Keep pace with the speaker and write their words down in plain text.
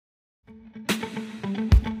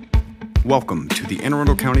Welcome to the Anne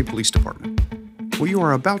Arundel County Police Department. What you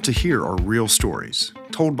are about to hear are real stories,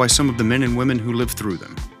 told by some of the men and women who lived through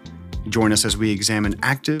them. Join us as we examine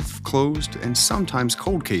active, closed, and sometimes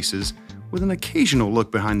cold cases with an occasional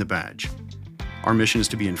look behind the badge. Our mission is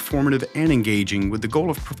to be informative and engaging with the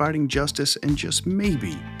goal of providing justice and just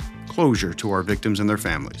maybe closure to our victims and their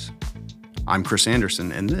families. I'm Chris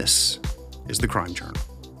Anderson, and this is the Crime Journal.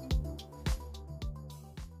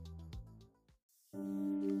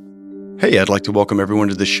 Hey, I'd like to welcome everyone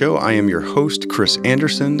to the show. I am your host, Chris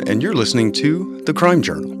Anderson, and you're listening to The Crime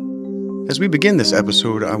Journal. As we begin this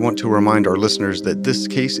episode, I want to remind our listeners that this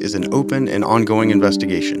case is an open and ongoing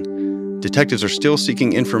investigation. Detectives are still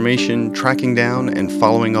seeking information, tracking down, and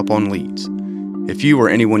following up on leads. If you or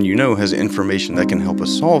anyone you know has information that can help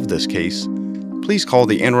us solve this case, please call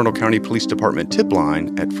the Anne Arundel County Police Department tip line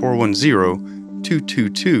at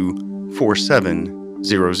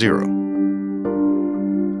 410-222-4700.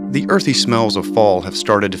 The earthy smells of fall have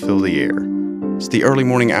started to fill the air. It's the early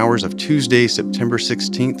morning hours of Tuesday, September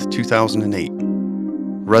 16th, 2008.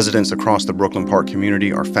 Residents across the Brooklyn Park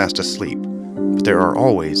community are fast asleep, but there are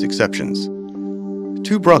always exceptions.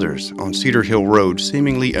 Two brothers on Cedar Hill Road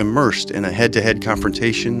seemingly immersed in a head-to-head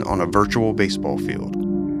confrontation on a virtual baseball field.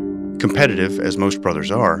 Competitive, as most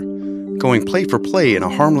brothers are, going play for play in a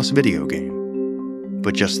harmless video game.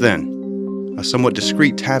 But just then, a somewhat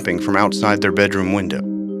discreet tapping from outside their bedroom window.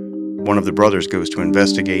 One of the brothers goes to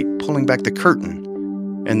investigate, pulling back the curtain,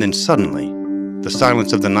 and then suddenly, the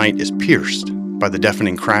silence of the night is pierced by the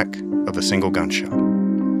deafening crack of a single gunshot.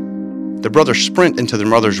 The brothers sprint into their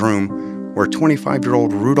mother's room, where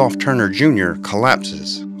 25-year-old Rudolph Turner Jr.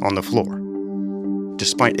 collapses on the floor.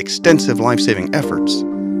 Despite extensive life-saving efforts,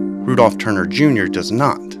 Rudolph Turner Jr. does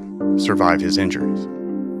not survive his injuries.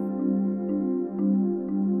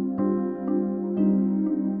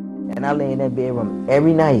 And I lay in that bedroom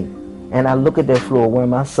every night, and I look at that floor where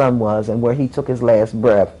my son was and where he took his last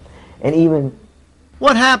breath. And even...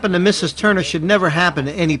 What happened to Mrs. Turner should never happen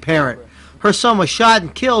to any parent. Her son was shot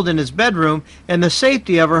and killed in his bedroom in the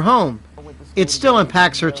safety of her home. It still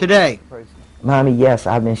impacts her today. Mommy, yes,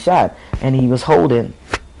 I've been shot. And he was holding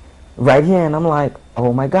right here, and I'm like,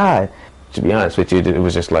 oh my God. To be honest with you, it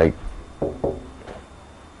was just like,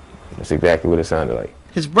 that's exactly what it sounded like.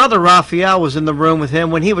 His brother Raphael was in the room with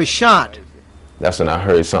him when he was shot. That's when I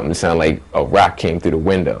heard something sound like a rock came through the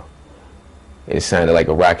window. It sounded like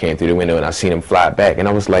a rock came through the window, and I seen him fly back. And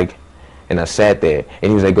I was like, and I sat there, and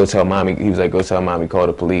he was like, go tell mommy. He was like, go tell mommy, call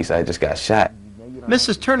the police. I just got shot.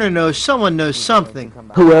 Mrs. Turner knows someone knows something.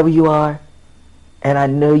 Whoever you are, and I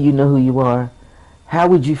know you know who you are, how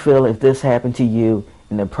would you feel if this happened to you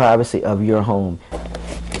in the privacy of your home?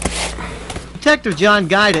 Detective John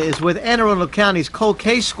Guida is with Anne Arundel County's Cold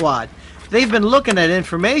Case Squad. They've been looking at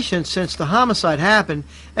information since the homicide happened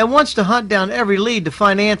and wants to hunt down every lead to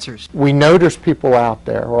find answers. We know there's people out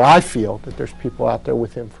there, or I feel that there's people out there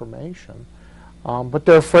with information, but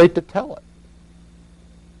they're afraid to tell it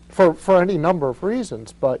for any number of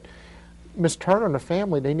reasons. But Miss Turner and the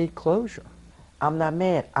family, they need closure. I'm not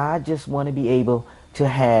mad. I just want to be able to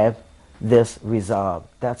have this resolved.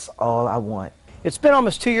 That's all I want. It's been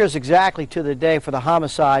almost 2 years exactly to the day for the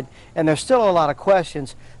homicide, and there's still a lot of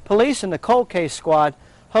questions. Police and the Cold Case Squad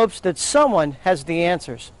hopes that someone has the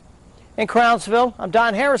answers. In Crownsville, I'm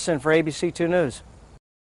Don Harrison for ABC2 News.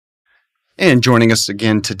 And joining us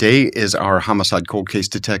again today is our homicide cold case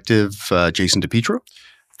detective, Jason DePietro.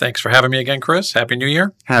 Thanks for having me again, Chris. Happy New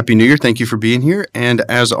Year. Happy New Year. Thank you for being here. And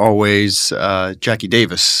as always, Jackie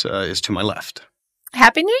Davis is to my left.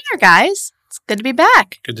 Happy New Year, guys. It's good to be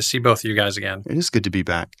back. Good to see both of you guys again. It is good to be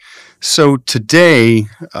back. So today,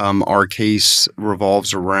 our case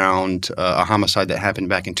revolves around a homicide that happened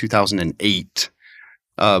back in 2008,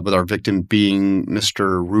 with our victim being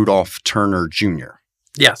Mr. Rudolph Turner Jr.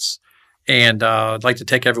 Yes. And I'd like to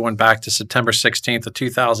take everyone back to September 16th of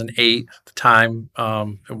 2008. At the time,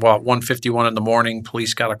 about 1:51 in the morning,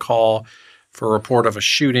 police got a call for a report of a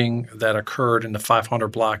shooting that occurred in the 500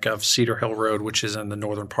 block of Cedar Hill Road, which is in the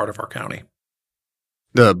northern part of our county.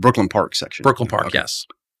 The Brooklyn Park section. Brooklyn Park, okay. Yes.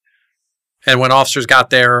 And when officers got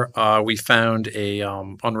there, we found a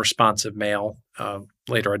unresponsive male,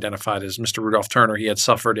 later identified as Mr. Rudolph Turner. He had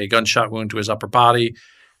suffered a gunshot wound to his upper body,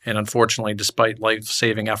 and unfortunately, despite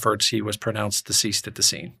life-saving efforts, he was pronounced deceased at the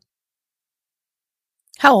scene.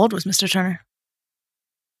 How old was Mr. Turner?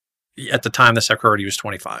 At the time this occurred, he was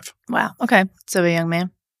 25. Wow. Okay. So a young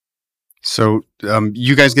man. So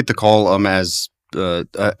you guys get the call as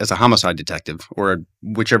a homicide detective, or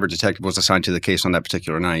whichever detective was assigned to the case on that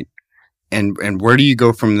particular night. And where do you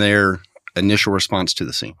go from there, initial response to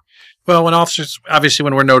the scene? Well, when officers, obviously,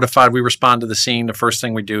 when we're notified, we respond to the scene. The first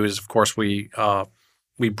thing we do is, of course, we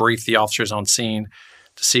brief the officers on scene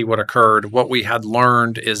to see what occurred. What we had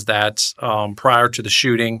learned is that prior to the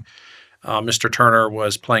shooting, Mr. Turner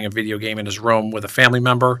was playing a video game in his room with a family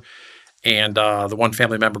member, and the one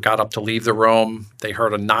family member got up to leave the room. They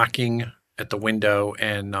heard a knocking at the window,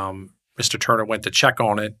 and Mr. Turner went to check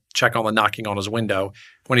on the knocking on his window.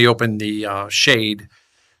 When he opened the shade,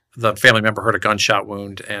 the family member heard a gunshot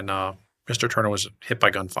wound, and Mr. Turner was hit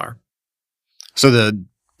by gunfire. So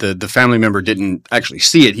the family member didn't actually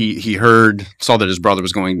see it. He saw that his brother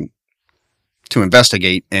was going to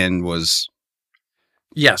investigate and was...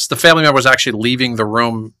 Yes, the family member was actually leaving the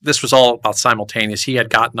room. This was all about simultaneous. He had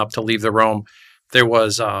gotten up to leave the room. There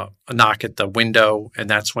was a knock at the window, and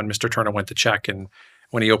that's when Mr. Turner went to check. And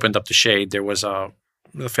when he opened up the shade, there was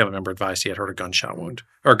the family member advised he had heard a gunshot wound,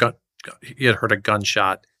 or he had heard a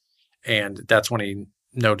gunshot, and that's when he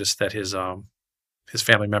noticed that his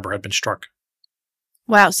family member had been struck.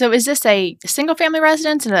 Wow. So is this a single-family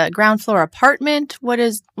residence in a ground floor apartment? What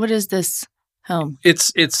is this home?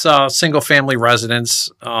 It's a single-family residence.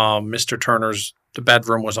 Mr. Turner's the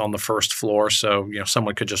bedroom was on the first floor, so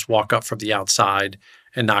someone could just walk up from the outside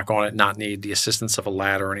and knock on it, not need the assistance of a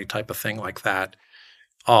ladder or any type of thing like that.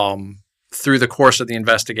 Through the course of the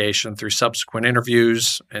investigation, through subsequent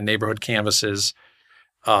interviews and neighborhood canvasses,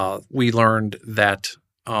 we learned that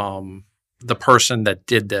the person that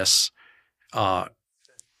did this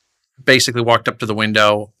basically walked up to the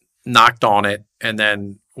window, knocked on it, and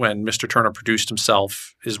then when Mr. Turner produced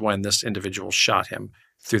himself is when this individual shot him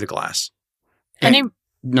through the glass.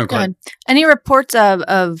 No, go ahead. Any reports of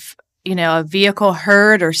a vehicle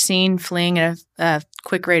heard or seen fleeing at a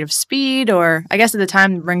quick rate of speed? Or I guess at the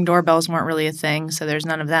time, Ring doorbells weren't really a thing, so there's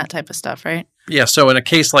none of that type of stuff, right? Yeah, so in a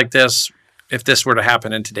case like this, if this were to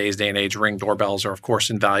happen in today's day and age, Ring doorbells are, of course,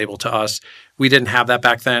 invaluable to us. We didn't have that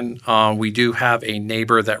back then. We do have a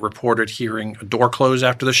neighbor that reported hearing a door close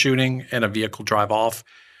after the shooting and a vehicle drive off.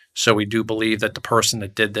 So we do believe that the person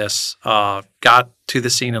that did this got to the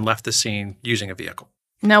scene and left the scene using a vehicle.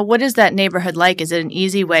 Now, what is that neighborhood like? Is it an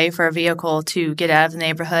easy way for a vehicle to get out of the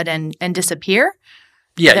neighborhood and disappear?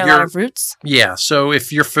 Yeah, are there a lot of routes? Yeah, so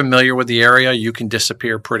if you're familiar with the area, you can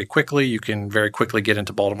disappear pretty quickly. You can very quickly get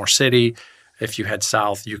into Baltimore City. If you head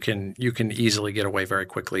south, you can easily get away very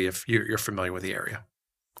quickly if you're familiar with the area.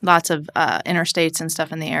 Lots of interstates and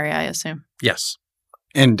stuff in the area, I assume. Yes.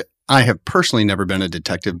 And I have personally never been a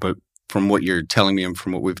detective, but from what you're telling me and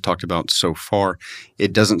from what we've talked about so far,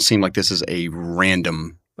 it doesn't seem like this is a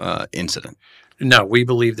random incident. No, we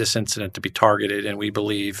believe this incident to be targeted, and we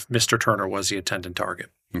believe Mr. Turner was the intended target.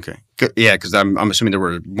 Okay. Yeah, because I'm assuming there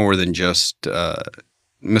were more than just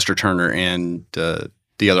Mr. Turner and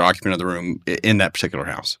the other occupant of the room in that particular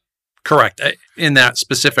house. Correct. In that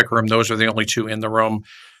specific room, those are the only two in the room.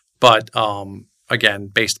 But again,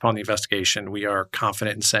 based upon the investigation, we are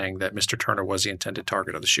confident in saying that Mr. Turner was the intended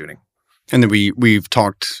target of the shooting. And then we've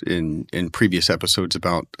talked in previous episodes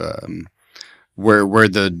about where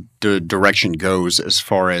the direction goes as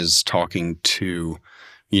far as talking to,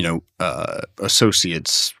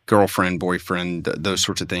 associates, girlfriend, boyfriend, those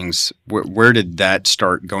sorts of things. Where did that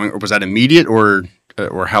start going? Or was that immediate, or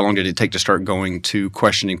how long did it take to start going to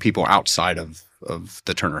questioning people outside of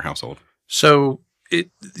the Turner household? So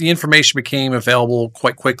the information became available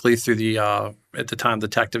quite quickly through the at the time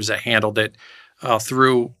detectives that handled it.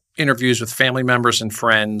 Through interviews with family members and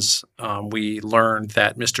friends, we learned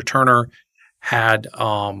that Mr. Turner had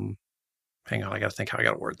hang on, I got to think how I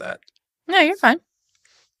got to word that. No, you're fine.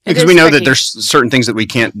 Because we know that there's certain things that we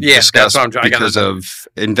can't discuss because of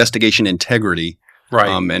investigation integrity. Right.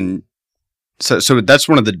 And so that's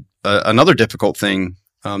one of the another difficult thing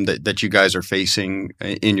that you guys are facing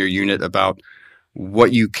in your unit about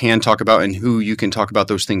what you can talk about and who you can talk about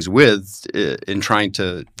those things with in trying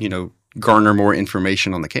to, garner more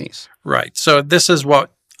information on the case. Right. So this is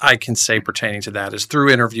what I can say pertaining to that is through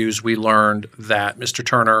interviews, we learned that Mr.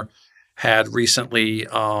 Turner had recently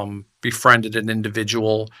befriended an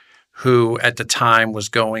individual who at the time was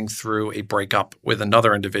going through a breakup with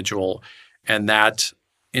another individual, and that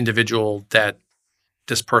individual that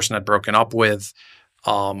this person had broken up with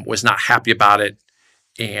was not happy about it,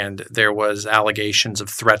 and there was allegations of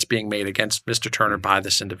threats being made against Mr. Turner by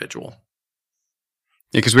this individual.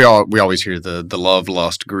 Yeah, because we always hear the love,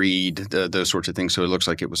 lust, greed, those sorts of things. So it looks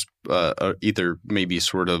like it was either maybe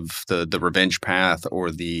sort of the revenge path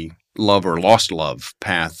or the love or lost love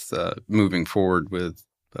path moving forward with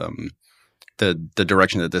the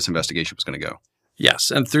direction that this investigation was going to go.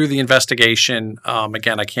 Yes, and through the investigation,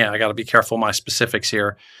 again, I got to be careful of my specifics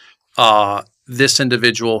here. This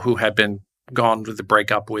individual who had been gone with the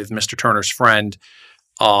breakup with Mr. Turner's friend.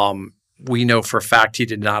 We know for a fact he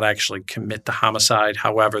did not actually commit the homicide.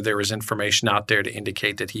 However, there is information out there to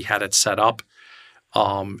indicate that he had it set up.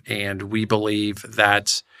 And we believe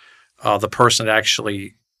that the person that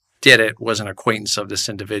actually did it was an acquaintance of this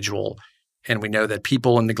individual. And we know that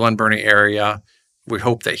people in the Glen Burnie area, we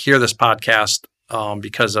hope that hear this podcast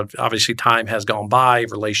because of obviously time has gone by,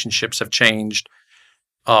 relationships have changed,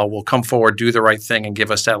 will come forward, do the right thing, and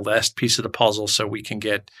give us that last piece of the puzzle so we can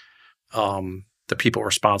get the people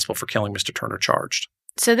responsible for killing Mr. Turner charged.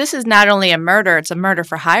 So this is not only a murder, it's a murder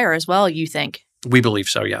for hire as well, you think? We believe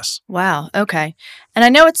so, yes. Wow. Okay. And I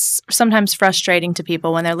know it's sometimes frustrating to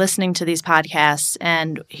people when they're listening to these podcasts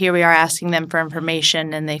and here we are asking them for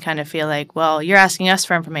information and they kind of feel like, well, you're asking us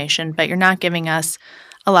for information, but you're not giving us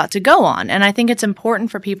a lot to go on. And I think it's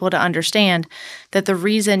important for people to understand that the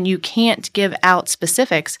reason you can't give out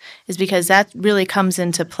specifics is because that really comes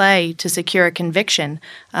into play to secure a conviction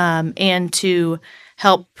and to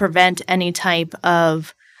help prevent any type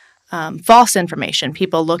of false information,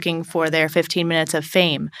 people looking for their 15 minutes of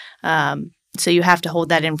fame. So you have to hold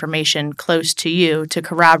that information close to you to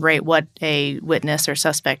corroborate what a witness or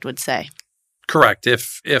suspect would say. Correct.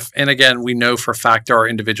 And again, we know for a fact there are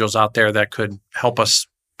individuals out there that could help us.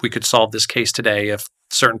 We could solve this case today if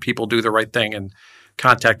certain people do the right thing and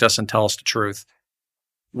contact us and tell us the truth.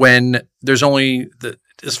 When there's only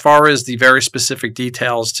as far as the very specific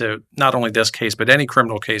details to not only this case, but any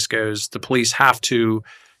criminal case goes, the police have to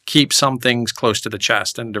keep some things close to the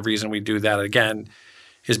chest. And the reason we do that, again,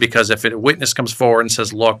 is because if a witness comes forward and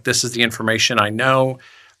says, look, this is the information I know,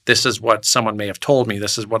 this is what someone may have told me,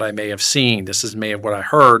 this is what I may have seen, this is what I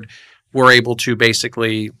heard, we're able to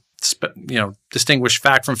basically distinguish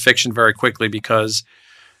fact from fiction very quickly because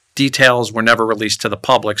details were never released to the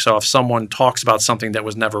public. So if someone talks about something that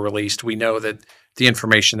was never released, we know that the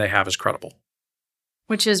information they have is credible.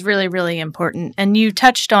 Which is really, really important. And you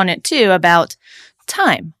touched on it too about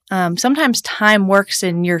time. Sometimes time works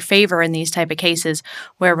in your favor in these type of cases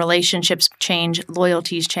where relationships change,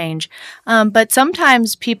 loyalties change. But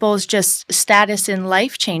sometimes people's just status in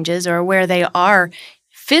life changes or where they are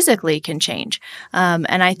physically can change.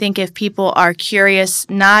 And I think if people are curious,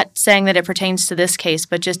 not saying that it pertains to this case,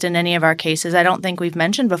 but just in any of our cases, I don't think we've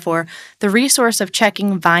mentioned before, the resource of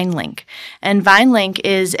checking VineLink. And VineLink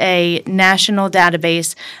is a national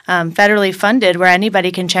database federally funded where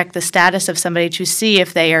anybody can check the status of somebody to see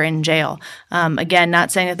if they are in jail. Again,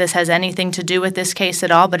 not saying that this has anything to do with this case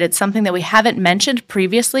at all, but it's something that we haven't mentioned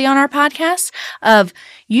previously on our podcast of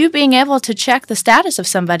you being able to check the status of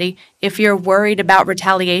somebody if you're worried about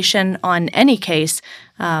retaliation on any case,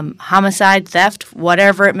 homicide, theft,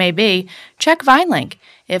 whatever it may be, check VineLink.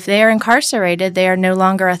 If they are incarcerated, they are no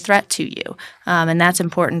longer a threat to you. And that's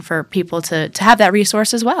important for people to have that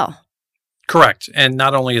resource as well. Correct. And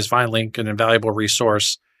not only is VineLink an invaluable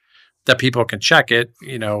resource that people can check it,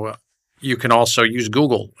 you can also use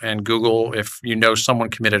Google. And Google, if you know someone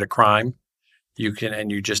committed a crime, you can,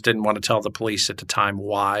 and you just didn't want to tell the police at the time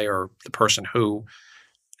why or the person who,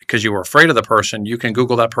 because you were afraid of the person, you can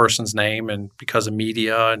Google that person's name, and because of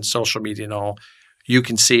media and social media and all, you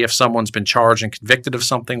can see if someone's been charged and convicted of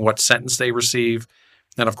something, what sentence they receive.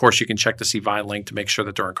 And of course, you can check to see VineLink to make sure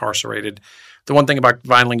that they're incarcerated. The one thing about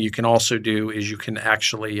VineLink you can also do is you can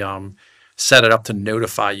actually set it up to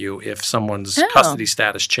notify you if someone's custody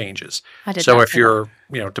status changes. So if you're,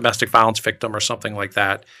 domestic violence victim or something like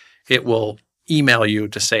that, it will email you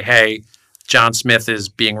to say, hey, John Smith is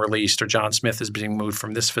being released or John Smith is being moved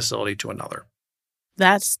from this facility to another.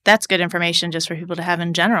 That's good information just for people to have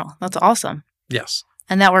in general. That's awesome. Yes.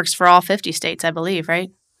 And that works for all 50 states, I believe, right?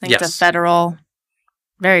 I think it's a federal.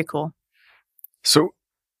 Very cool. So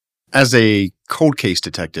as a cold case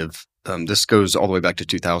detective, this goes all the way back to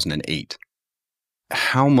 2008.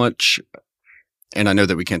 How much, and I know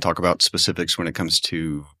that we can't talk about specifics when it comes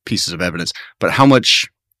to pieces of evidence, but how much,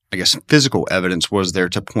 I guess, physical evidence was there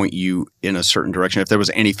to point you in a certain direction, if there was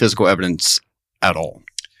any physical evidence at all?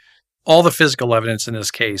 All the physical evidence in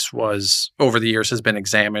this case was, over the years, has been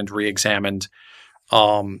examined, re-examined.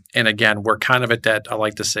 And again, we're kind of at that, I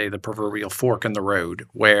like to say, the proverbial fork in the road,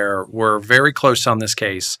 where we're very close on this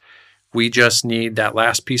case. We just need that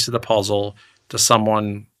last piece of the puzzle to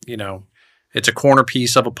someone, it's a corner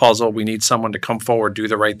piece of a puzzle. We need someone to come forward, do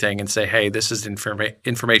the right thing, and say, hey, this is the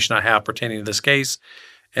information I have pertaining to this case.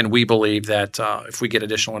 And we believe that if we get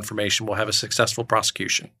additional information, we'll have a successful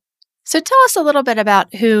prosecution. So tell us a little bit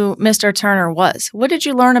about who Mr. Turner was. What did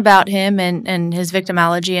you learn about him and his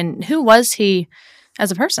victimology, and who was he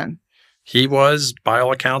as a person? He was, by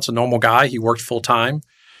all accounts, a normal guy. He worked full-time.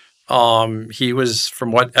 He was,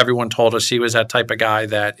 from what everyone told us, he was that type of guy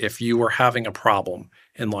that if you were having a problem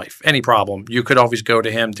in life, any problem, you could always go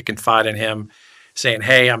to him to confide in him, saying,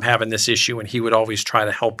 "Hey, I'm having this issue," and he would always try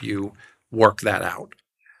to help you work that out.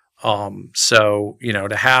 So,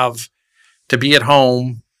 to be at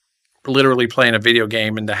home, literally playing a video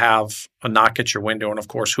game, and to have a knock at your window, and of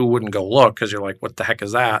course, who wouldn't go look because you're like, "What the heck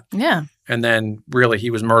is that?" Yeah. And then really, he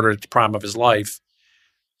was murdered at the prime of his life.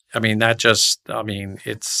 I mean,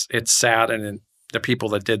 it's sad, and the people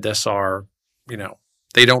that did this are,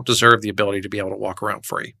 they don't deserve the ability to be able to walk around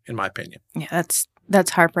free, in my opinion. Yeah,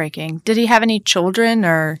 that's heartbreaking. Did he have any children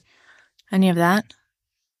or any of that?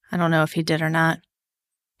 I don't know if he did or not.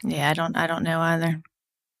 Yeah, I don't know either.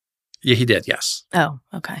 Yeah, he did, yes. Oh,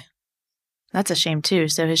 okay. That's a shame too.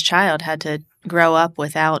 So his child had to grow up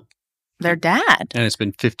without their dad. And it's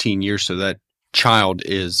been 15 years, so that child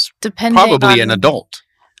is Depending probably on an adult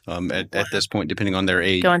at this point, depending on their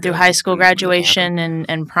age. Going through high school graduation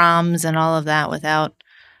and proms and all of that without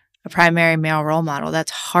a primary male role model.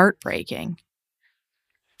 That's heartbreaking.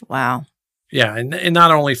 Wow. Yeah, and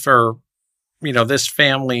not only for, this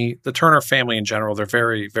family, the Turner family in general, they're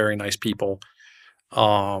very, very nice people.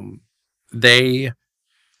 They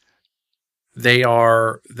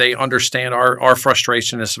understand our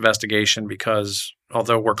frustration in this investigation because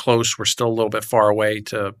although we're close, we're still a little bit far away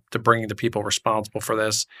to bringing the people responsible for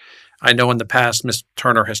this. I know in the past, Ms.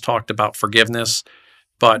 Turner has talked about forgiveness,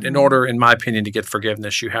 but in order, in my opinion, to get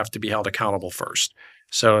forgiveness, you have to be held accountable first.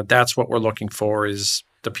 So that's what we're looking for is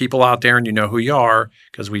the people out there, and you know who you are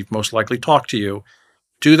because we've most likely talked to you.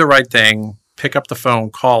 Do the right thing, pick up the phone,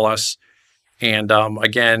 call us. And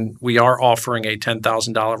again, we are offering a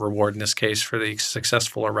 $10,000 reward in this case for the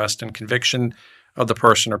successful arrest and conviction of the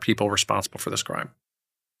person or people responsible for this crime.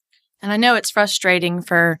 And I know it's frustrating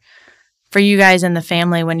for you guys and the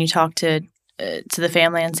family when you talk to the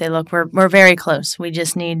family and say, "Look, we're very close. We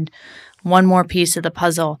just need one more piece of the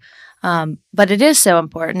puzzle." But it is so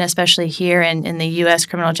important, especially here in the U.S.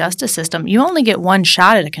 criminal justice system. You only get one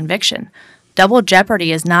shot at a conviction. Double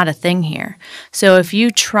jeopardy is not a thing here. So if you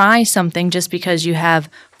try something just because you have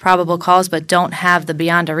probable cause but don't have the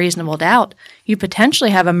beyond a reasonable doubt, you potentially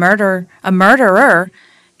have a murderer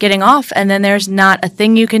getting off, and then there's not a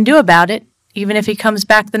thing you can do about it, even if he comes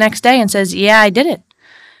back the next day and says, "Yeah, I did it."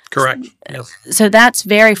 Correct. Yes. So that's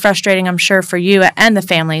very frustrating, I'm sure, for you and the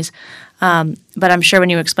families. But I'm sure when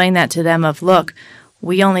you explain that to them of, "Look,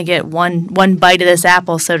 we only get one bite of this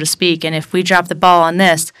apple, so to speak, and if we drop the ball on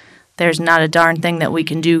this, there's not a darn thing that we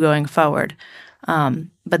can do going forward."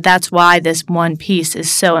 But that's why this one piece is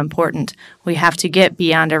so important. We have to get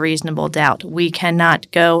beyond a reasonable doubt. We cannot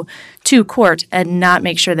go to court and not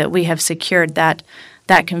make sure that we have secured that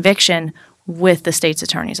conviction with the state's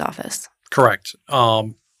attorney's office. Correct.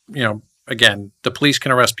 Again, the police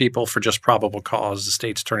can arrest people for just probable cause. The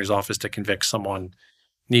state's attorney's office to convict someone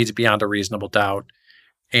needs beyond a reasonable doubt.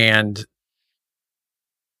 And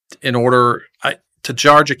in order to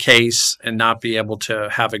charge a case and not be able to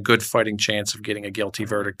have a good fighting chance of getting a guilty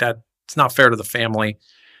verdict, that's not fair to the family.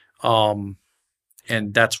 And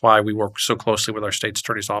that's why we work so closely with our state's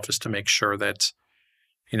attorney's office to make sure that,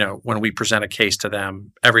 when we present a case to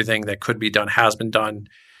them, everything that could be done has been done,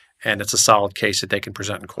 and it's a solid case that they can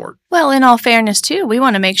present in court. Well, in all fairness, too, we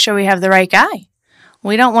want to make sure we have the right guy.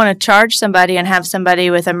 We don't want to charge somebody and have somebody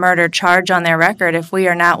with a murder charge on their record if we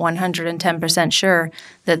are not 110% sure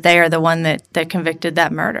that they are the one that convicted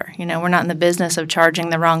that murder. We're not in the business of charging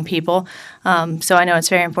the wrong people. So I know it's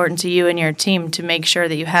very important to you and your team to make sure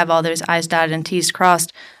that you have all those I's dotted and T's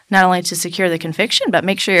crossed, not only to secure the conviction, but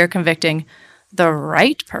make sure you're convicting the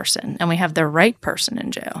right person and we have the right person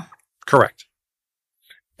in jail. Correct.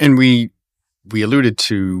 And we alluded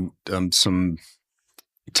to some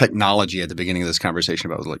technology at the beginning of this conversation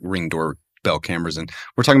about like Ring doorbell cameras, and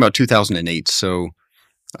we're talking about 2008. So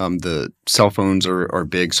the cell phones are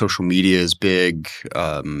big, social media is big,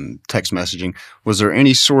 text messaging. Was there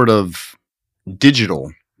any sort of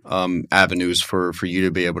digital avenues for you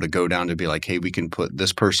to be able to go down to be like, hey, we can put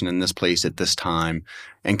this person in this place at this time,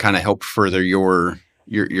 and kind of help further your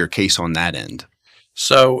case on that end?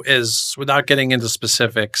 So, without getting into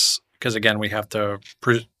specifics, because again, we have to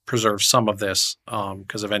preserve some of this,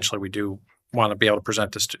 because eventually we do want to be able to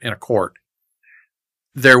present this in a court.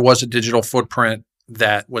 There was a digital footprint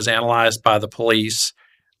that was analyzed by the police,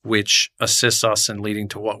 which assists us in leading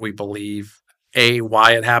to what we believe, A,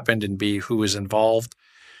 why it happened, and B, who is involved.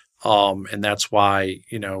 And that's why,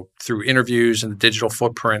 through interviews and the digital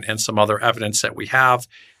footprint and some other evidence that we have,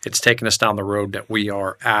 it's taken us down the road that we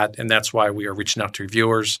are at. And that's why we are reaching out to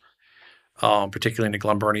viewers, particularly in the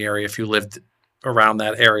Glen Burnie area. If you lived around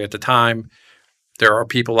that area at the time, there are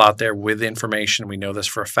people out there with information. We know this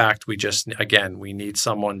for a fact. We just, again, we need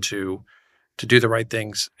someone to do the right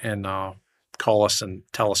things and call us and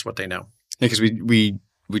tell us what they know. Yeah, because we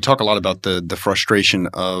talk a lot about the frustration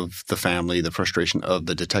of the family, the frustration of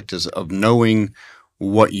the detectives of knowing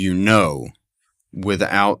what you know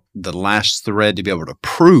without the last thread to be able to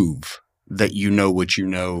prove that you know what you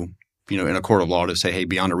know, in a court of law to say, hey,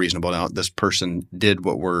 beyond a reasonable doubt, this person did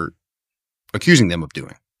what we're accusing them of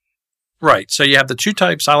doing. Right. So you have the two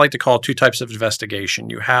types, I like to call two types of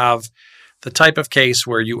investigation. You have the type of case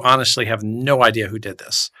where you honestly have no idea who did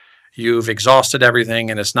this. You've exhausted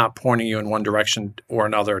everything and it's not pointing you in one direction or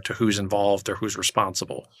another to who's involved or who's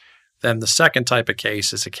responsible. Then the second type of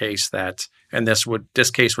case is a case that, and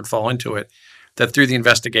this case would fall into it, that through the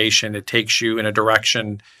investigation, it takes you in a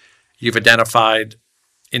direction. You've identified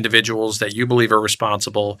individuals that you believe are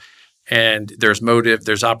responsible, and there's motive,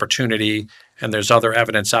 there's opportunity, and there's other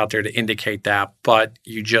evidence out there to indicate that, but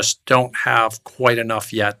you just don't have quite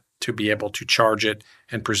enough yet to be able to charge it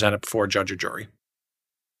and present it before a judge or jury.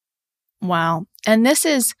 Wow. And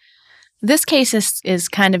this case is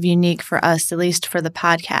kind of unique for us, at least for the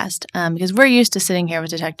podcast, because we're used to sitting here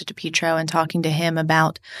with Detective DePietro and talking to him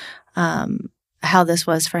about how this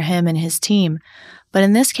was for him and his team. But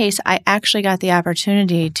in this case, I actually got the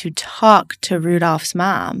opportunity to talk to Rudolph's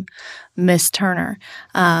mom, Miss Turner,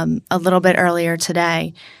 a little bit earlier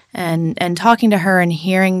today, and talking to her and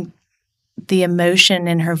hearing the emotion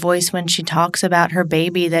in her voice when she talks about her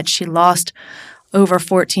baby that she lost over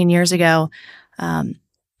 14 years ago.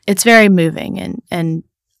 It's very moving, and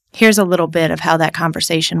here's a little bit of how that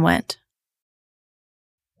conversation went.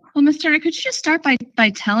 Well, Ms. Turner, could you just start by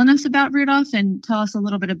telling us about Rudolph and tell us a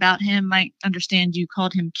little bit about him? I understand you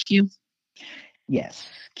called him Q. Yes,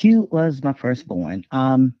 Q was my firstborn.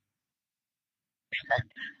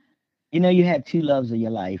 You had two loves of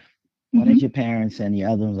your life. One is your parents and the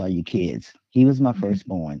other ones are your kids. He was my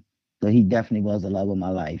firstborn, so he definitely was the love of my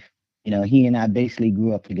life. He and I basically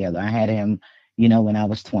grew up together. I had him, when I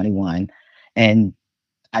was 21, and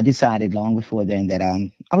I decided long before then that I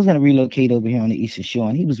was going to relocate over here on the Eastern Shore,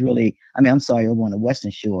 and he was really, over on the Western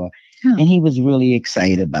Shore, and he was really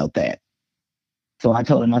excited about that. So I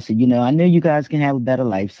told him, I said, I know you guys can have a better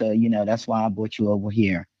life, so, that's why I brought you over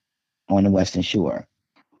here on the Western Shore.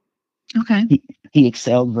 Okay. He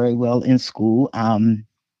excelled very well in school.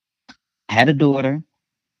 Had a daughter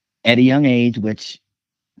at a young age, which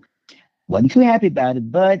wasn't too happy about it,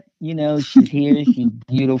 but she's here, she's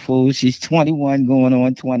beautiful, she's 21 going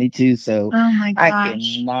on 22, so oh my gosh. I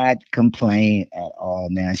cannot complain at all.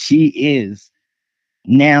 Now she is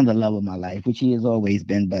now the love of my life, which she has always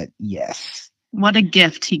been, but yes. What a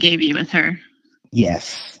gift he gave you with her.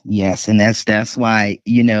 Yes, and that's why,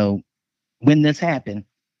 when this happened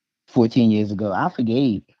 14 years ago, I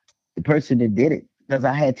forgave the person that did it because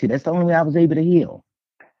I had to. That's the only way I was able to heal.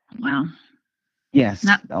 Wow. Yes,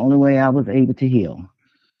 the only way I was able to heal.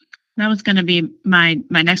 That was going to be my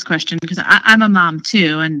next question, because I'm a mom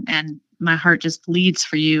too, and my heart just bleeds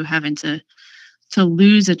for you having to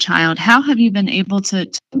lose a child. How have you been able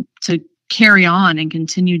to carry on and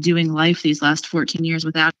continue doing life these last 14 years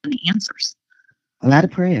without any answers? A lot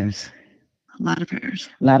of prayers. A lot of prayers.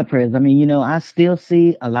 A lot of prayers. I still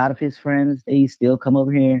see a lot of his friends. They still come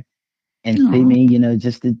over here and see me,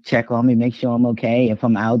 just to check on me, make sure I'm okay. If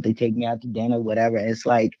I'm out, they take me out to dinner, whatever. It's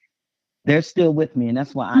like they're still with me, and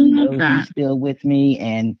that's why I know he's still with me.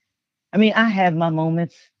 And I have my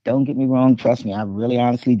moments. Don't get me wrong. Trust me, I really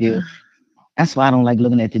honestly do. That's why I don't like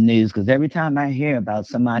looking at the news, because every time I hear about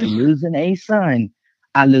somebody losing a son,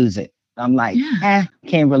 I lose it. I'm like,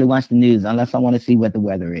 can't really watch the news unless I want to see what the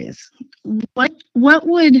weather is. What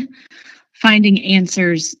would finding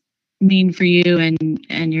answers mean for you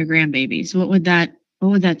and your grandbabies? What would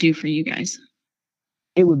that do for you guys?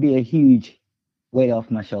 It would be a huge weight off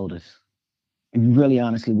my shoulders. It really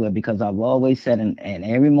honestly would, because I've always said, and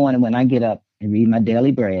every morning when I get up and read my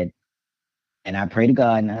daily bread, and I pray to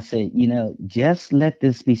God, and I said, just let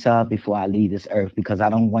this be solved before I leave this earth, because I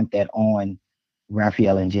don't want that on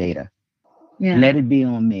Raphael and Jada. Yeah. Let it be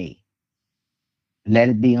on me. Let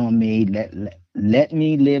it be on me. Let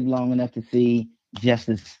me live long enough to see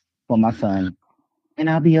justice for my son, and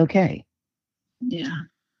I'll be okay. Yeah.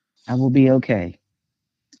 I will be okay.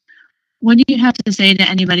 What do you have to say to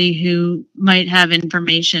anybody who might have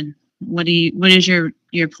information? What is your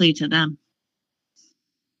plea to them?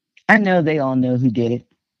 I know they all know who did it.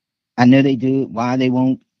 I know they do. Why they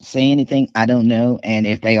won't say anything, I don't know. And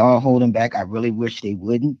if they are holding back, I really wish they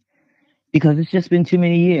wouldn't, because it's just been too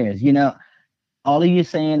many years. All of you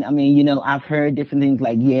saying, I've heard different things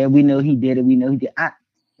like, yeah, we know he did it. We know he did.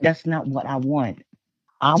 That's not what I want.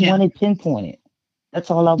 I want it pinpointed. That's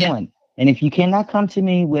all I want. And if you cannot come to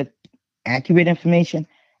me with accurate information,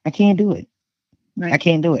 I can't do it. Right. I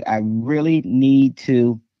can't do it. I really need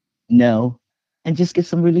to know and just get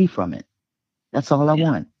some relief from it. That's all I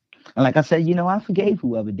want. And like I said, I forgave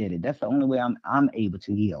whoever did it. That's the only way I'm able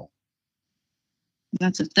to heal.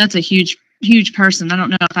 That's a huge person. I don't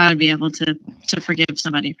know if I would be able to forgive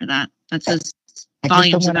somebody for that. That says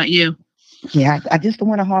volumes about you. Yeah, I just don't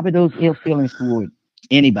want to harbor those ill feelings toward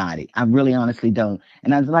anybody. I really honestly don't.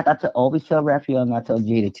 And always tell Raphael, and I tell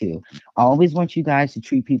Jada too. I always want you guys to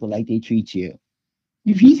treat people like they treat you.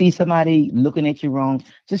 If you see somebody looking at you wrong,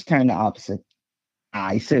 just turn the opposite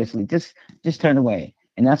eye. Seriously, just turn away.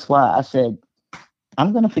 And that's why I said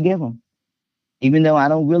I'm gonna forgive them, even though I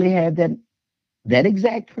don't really have that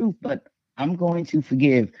exact proof. But I'm going to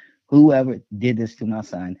forgive whoever did this to my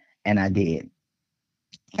son, and I did.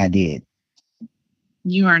 I did.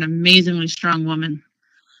 You are an amazingly strong woman.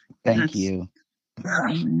 Thank you.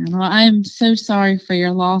 Well, I'm so sorry for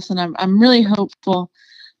your loss, and I'm really hopeful,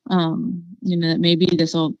 that maybe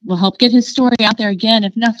this will help get his story out there again,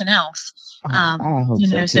 if nothing else. I hope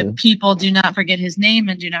so too. So people do not forget his name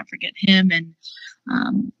and do not forget him, and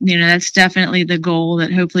that's definitely the goal.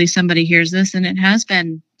 That hopefully somebody hears this, and it has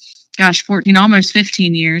been, gosh, 14, almost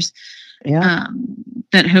 15 years. Yeah.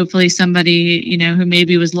 That hopefully somebody, who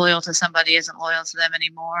maybe was loyal to somebody isn't loyal to them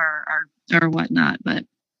anymore, or whatnot. But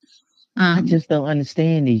I just don't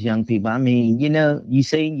understand these young people. I mean, you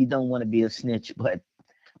say you don't want to be a snitch, but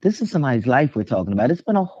this is somebody's life we're talking about. It's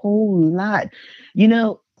been a whole lot.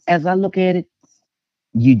 As I look at it,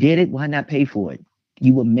 you did it. Why not pay for it?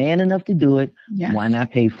 You were man enough to do it. Yeah. Why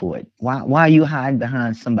not pay for it? Why are you hiding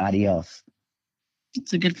behind somebody else?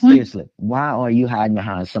 That's a good point. Seriously, why are you hiding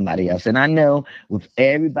behind somebody else? And I know with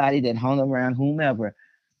everybody that hung around whomever,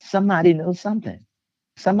 somebody knows something.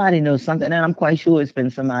 Somebody knows something. And I'm quite sure it's been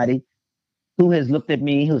somebody who has looked at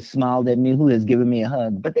me, who has smiled at me, who has given me a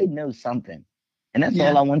hug, but they know something. And that's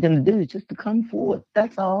all I want them to do, is just to come forward.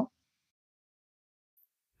 That's all.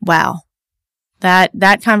 Wow.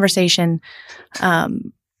 That conversation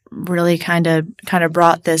really kind of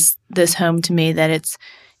brought this home to me, that it's,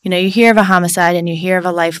 you hear of a homicide and you hear of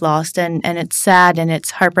a life lost, and it's sad and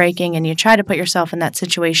it's heartbreaking, and you try to put yourself in that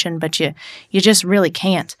situation, but you just really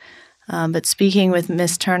can't. But speaking with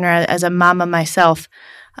Miss Turner as a mama myself,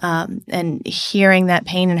 and hearing that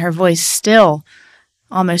pain in her voice still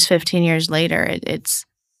almost 15 years later, it's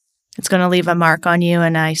going to leave a mark on you.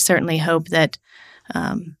 And I certainly hope that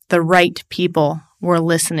the right people were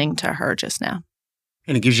listening to her just now.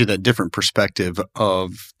 And it gives you that different perspective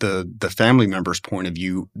of the family member's point of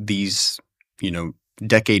view, these,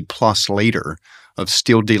 decade plus later, of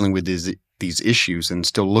still dealing with these issues and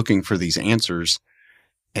still looking for these answers,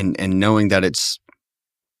 and knowing that it's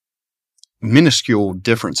minuscule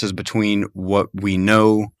differences between what we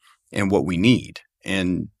know and what we need.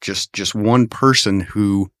 And just one person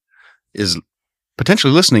who is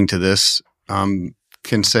potentially listening to this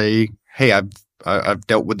can say, hey, I've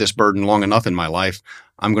dealt with this burden long enough in my life.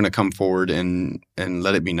 I'm going to come forward and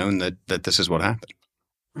let it be known that this is what happened.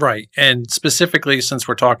 Right. And specifically, since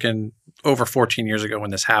we're talking over 14 years ago when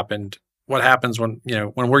this happened, what happens when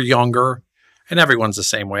we're younger, and everyone's the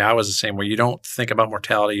same way. I was the same way. You don't think about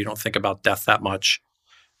mortality. You don't think about death that much.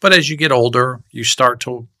 But as you get older, you start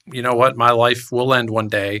to, my life will end one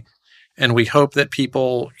day. And we hope that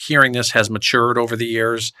people hearing this has matured over the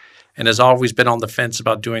years and has always been on the fence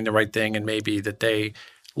about doing the right thing, and maybe that they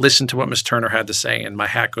listen to what Ms. Turner had to say. And my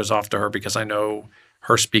hat goes off to her, because I know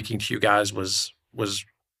her speaking to you guys was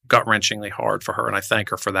gut-wrenchingly hard for her, and I thank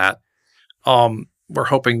her for that. We're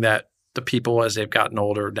hoping that the people, as they've gotten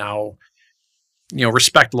older now,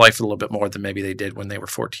 respect life a little bit more than maybe they did when they were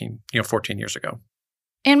 14 years ago.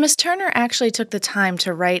 And Ms. Turner actually took the time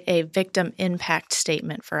to write a victim impact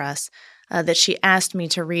statement for us that she asked me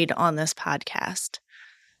to read on this podcast.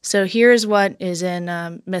 So here's what is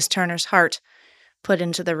in Ms. Turner's heart put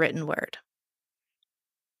into the written word.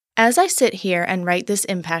 As I sit here and write this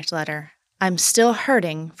impact letter, I'm still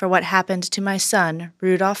hurting for what happened to my son,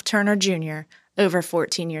 Rudolph Turner Jr., over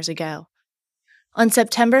 14 years ago. On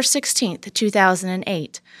September 16th,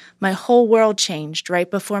 2008, my whole world changed right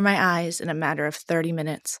before my eyes in a matter of 30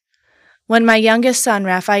 minutes. When my youngest son,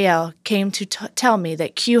 Raphael, came to tell me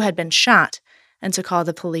that Q had been shot and to call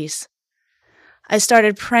the police. I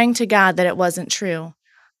started praying to God that it wasn't true,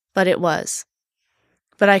 but it was.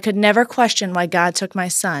 But I could never question why God took my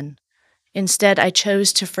son. Instead, I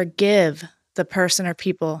chose to forgive the person or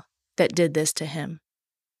people that did this to him.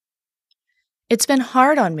 It's been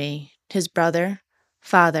hard on me, his brother,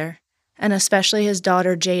 father, and especially his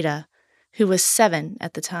daughter Jada, who was 7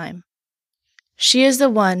 at the time. She is the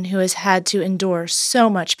one who has had to endure so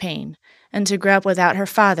much pain and to grow up without her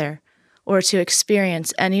father or to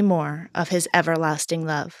experience any more of his everlasting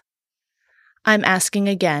love. I'm asking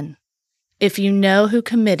again, if you know who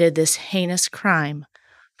committed this heinous crime,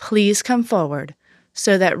 please come forward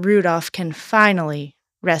so that Rudolph can finally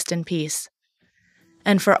rest in peace.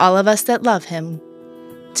 And for all of us that love him,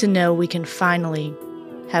 to know we can finally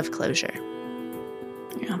have closure.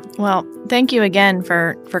 Yeah. Well, thank you again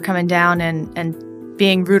for coming down and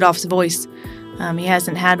being Rudolph's voice. He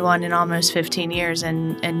hasn't had one in almost 15 years,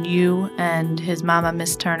 and you and his mama,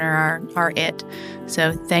 Miss Turner, are it.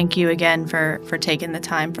 So thank you again for taking the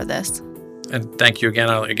time for this. And thank you again.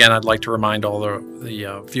 I'd like to remind all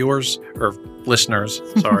the viewers or listeners,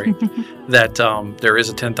 sorry, that there is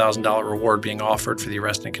a $10,000 reward being offered for the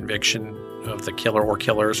arrest and conviction of the killer or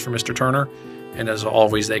killers for Mr. Turner. And as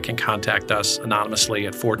always, they can contact us anonymously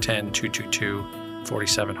at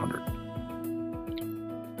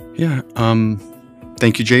 410-222-4700. Yeah.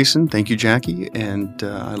 Thank you, Jason. Thank you, Jackie. And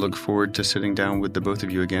I look forward to sitting down with the both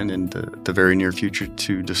of you again in the very near future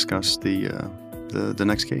to discuss the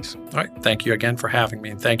next case. All right. Thank you again for having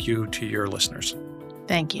me, and thank you to your listeners.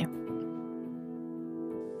 Thank you.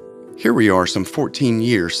 Here we are, some 14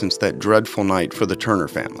 years since that dreadful night for the Turner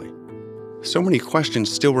family. So many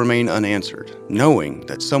questions still remain unanswered, knowing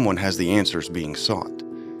that someone has the answers being sought.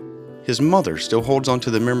 His mother still holds on to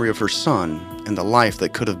the memory of her son and the life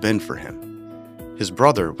that could have been for him. His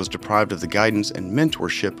brother was deprived of the guidance and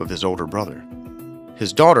mentorship of his older brother.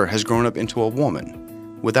 His daughter has grown up into a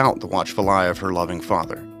woman without the watchful eye of her loving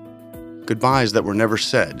father. Goodbyes that were never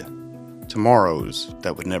said, tomorrows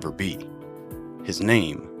that would never be. His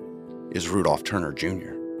name is Rudolph Turner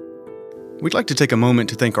Jr. We'd like to take a moment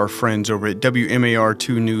to thank our friends over at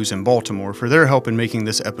WMAR2 News in Baltimore for their help in making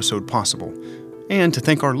this episode possible, and to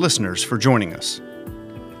thank our listeners for joining us.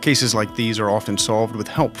 Cases like these are often solved with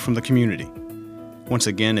help from the community. Once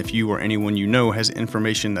again, if you or anyone you know has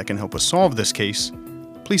information that can help us solve this case,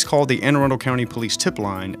 please call the Anne Arundel County Police Tip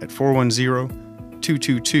Line at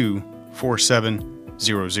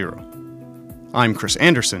 410-222-4700. I'm Chris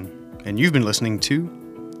Anderson, and you've been listening to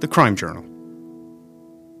The Crime Journal.